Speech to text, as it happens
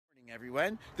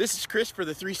Everyone, this is Chris for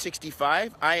the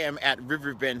 365. I am at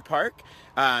Riverbend Park.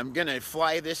 I'm gonna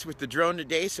fly this with the drone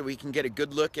today so we can get a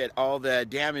good look at all the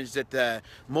damage that the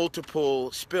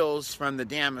multiple spills from the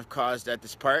dam have caused at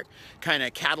this park, kind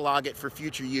of catalog it for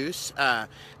future use. I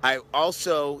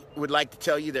also would like to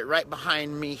tell you that right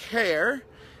behind me here,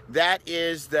 that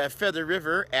is the Feather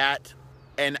River at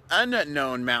an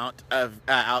unknown amount of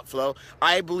outflow.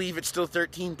 I believe it's still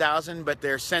 13,000, but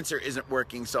their sensor isn't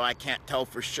working, so I can't tell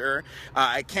for sure.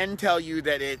 I can tell you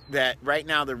that right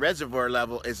now the reservoir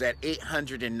level is at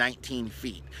 819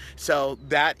 feet. So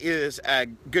that is a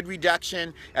good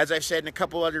reduction. As I've said in a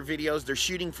couple other videos, they're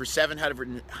shooting for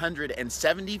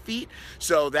 770 feet,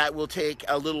 so that will take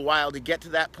a little while to get to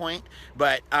that point,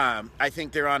 but I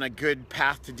think they're on a good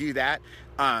path to do that.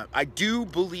 I do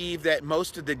believe that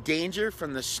most of the danger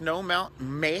from the snow melt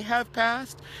may have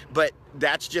passed, but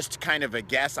that's just kind of a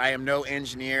guess. I am no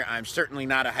engineer. I'm certainly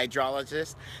not a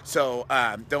hydrologist, so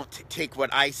don't take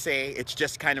what I say. It's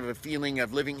just kind of a feeling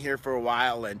of living here for a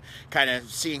while and kind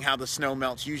of seeing how the snow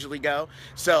melts usually go.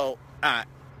 So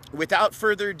without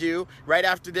further ado, right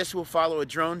after this we'll follow a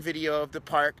drone video of the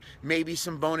park, maybe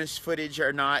some bonus footage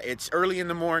or not. It's early in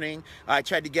the morning. I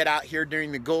tried to get out here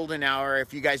during the golden hour.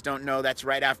 If you guys don't know, that's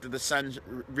right after the sun's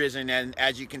risen, and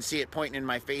as you can see it pointing in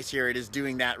my face here, it is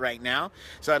doing that right now.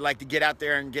 So I'd like to get out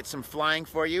there and get some flying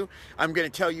for you. I'm going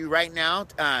to tell you right now,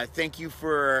 thank you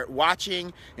for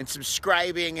watching and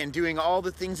subscribing and doing all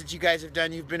the things that you guys have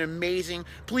done. You've been amazing.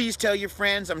 Please tell your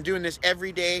friends. I'm doing this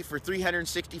every day for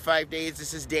 365 days.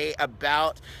 This is day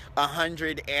about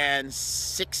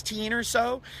 116 or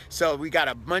so, so we got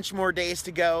a bunch more days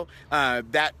to go.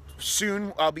 That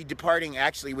soon I'll be departing,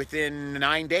 actually within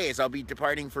 9 days I'll be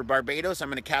departing for Barbados. I'm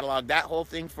going to catalog that whole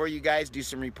thing for you guys, do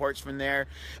some reports from there.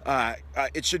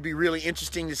 It should be really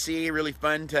interesting to see, really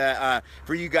fun to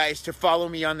for you guys to follow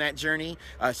me on that journey,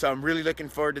 so I'm really looking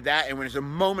forward to that. And when there's a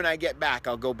moment I get back,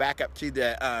 I'll go back up to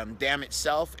the dam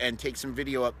itself and take some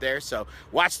video up there, so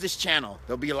watch this channel.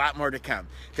 There'll be a lot more to come.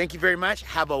 Thank you very much.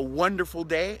 Have a wonderful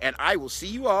day, and I will see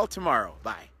you all tomorrow.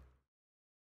 Bye.